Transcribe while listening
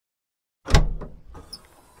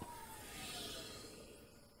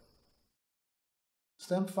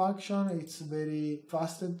stamp function, it's very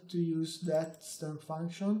fast to use that stamp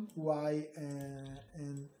function. Why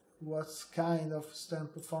and what kind of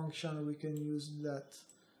stamp function we can use that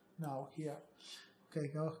now here. Okay,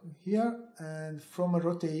 go here, and from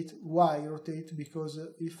rotate, why rotate? Because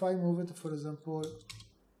if I move it, for example,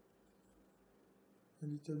 a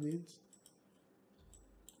little bit,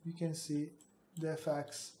 you can see the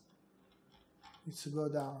FX, it's go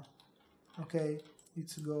down. Okay,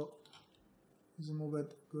 it's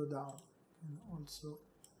moved, go down, and also.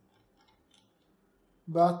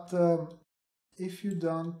 But if you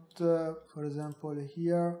don't, for example,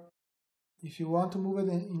 here, if you want to move it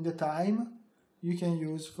in the time, you can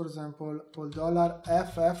use, for example,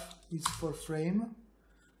 $FF is for frame.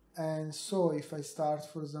 And so if I start,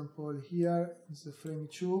 for example, here, it's the frame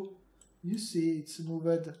 2, you see it's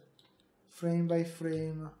moved frame by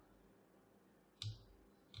frame.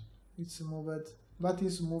 It's moved, but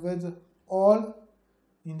it's moved all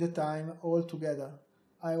in the time, all together.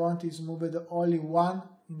 I want is moved only one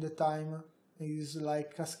in the time. It is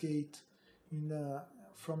like cascade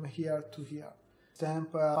from here to here.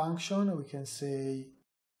 Stamp function, we can say,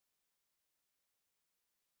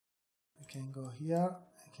 I can go here,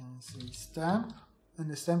 I can say stamp,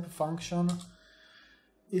 and the stamp function,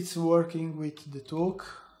 it's working with the talk,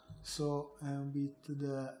 so and with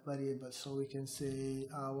the variable. So we can say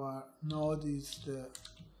our node is the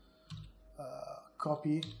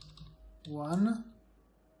copy 1,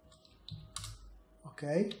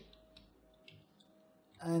 okay,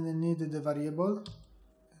 and I need the variable.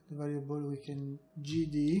 The variable we can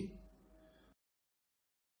gd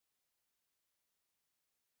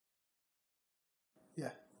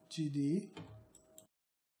gd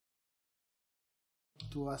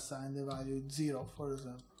to assign the value 0, for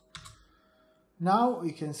example. Now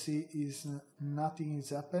we can see is nothing is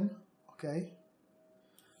happened, okay.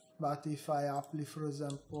 But if I apply, for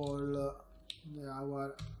example,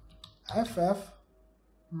 our FF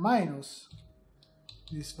minus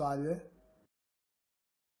this value,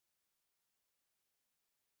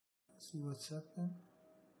 see what's happened.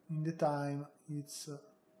 In the time it's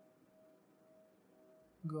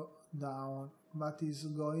go down, but it's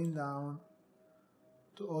going down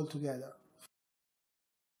to all together.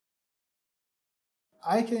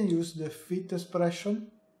 I can use the fit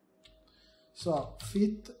expression. So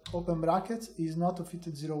fit open brackets is not a fit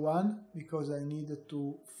 01 because I need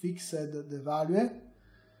to fix the value,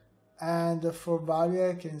 and for value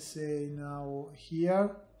I can say now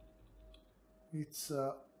here it's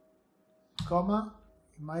comma,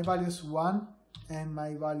 my value is 1 and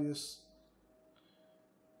my value is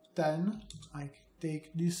 10. I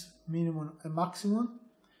take this minimum and maximum,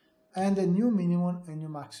 and a new minimum and new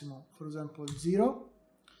maximum, for example 0,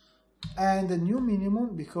 and the new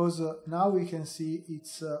minimum, because now we can see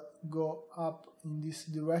it's go up in this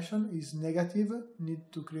direction, is negative,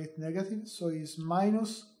 need to create negative, so it's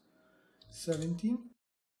minus 17,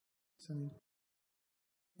 and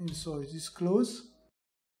so it is close,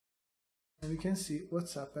 and we can see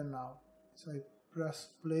what's happened now. So I press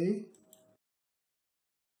play,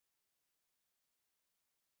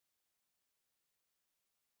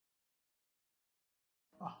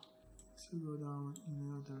 let's go down in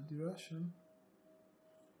another direction.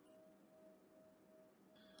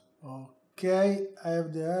 Okay, I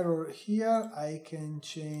have the error here. I can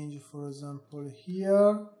change, for example,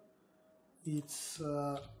 here it's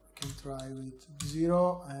can try with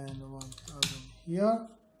 0 and 1000 here,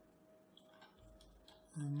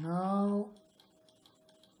 and now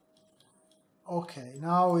okay,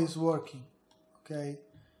 now it's working, okay,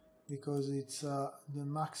 because it's the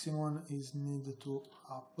maximum is needed to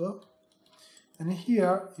up. And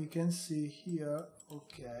here you can see here,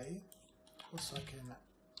 okay, also I can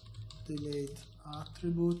delete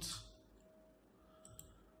attribute.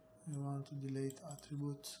 I want to delete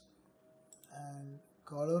attribute and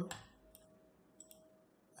color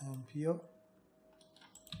and PO,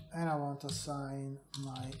 and I want to assign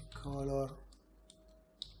my color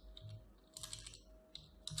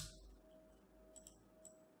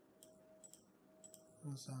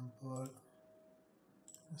for example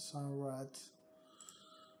some red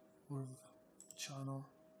or channel.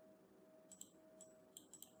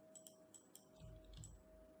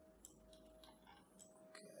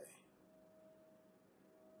 Okay,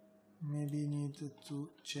 maybe need to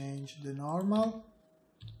change the normal.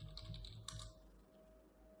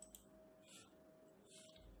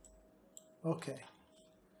 Okay,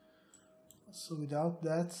 so without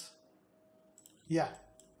that, yeah,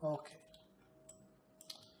 okay,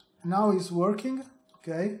 now it's working.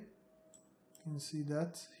 Okay, you can see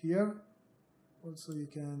that here. Also you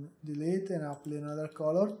can delete and apply another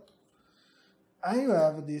color, I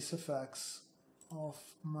have this effects of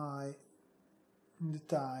the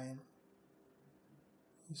time.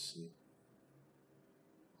 You see,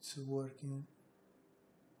 it's working.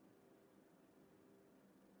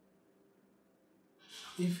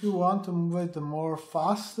 If you want to move it more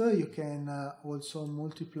faster, you can also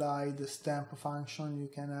multiply the stamp function you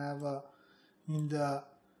can have in the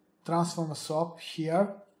transform swap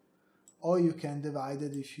here, or you can divide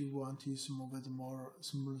it if you want to move it more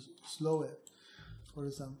slower. For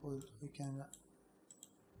example, we can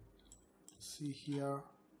see here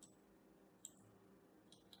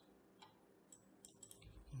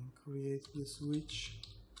and create the switch.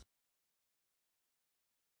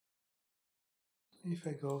 If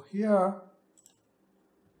I go here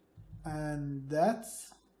and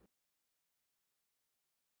that's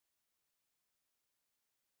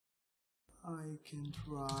I can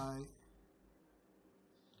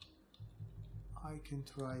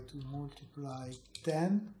try to multiply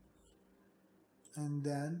 10, and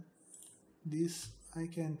then this I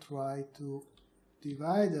can try to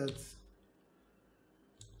divide it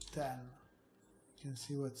 10. You can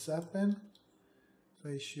see what's happened. If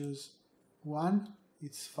I choose 1,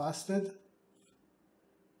 it's fasted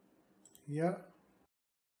here.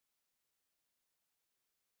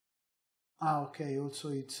 Okay, also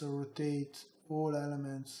it's rotate all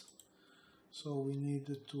elements, so we need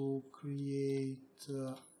to create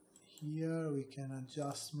here we can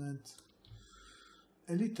adjustment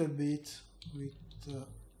a little bit with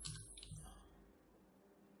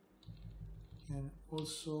can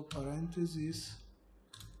also parentheses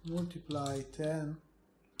multiply 10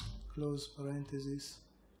 close parentheses,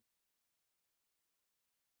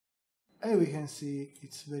 and we can see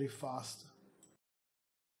it's very fast.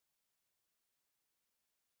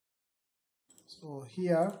 So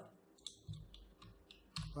here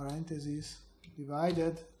parentheses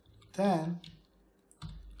divided 10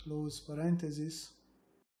 close parentheses,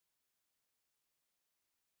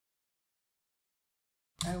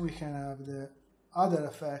 and we can have the other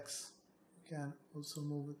effects. We can also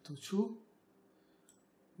move it to 2.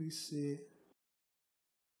 We see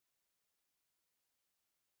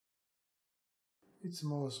it's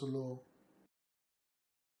more slow,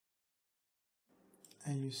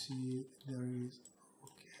 and you see there is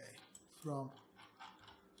okay from,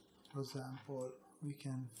 for example, we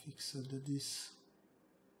can fix this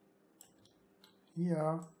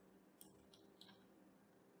here.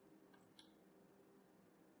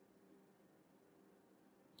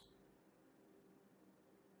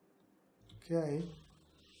 Okay,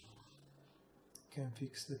 can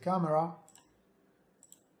fix the camera.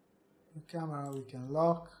 The camera we can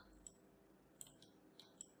lock,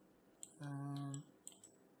 and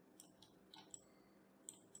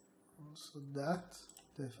also that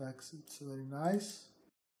the effects, it's very nice.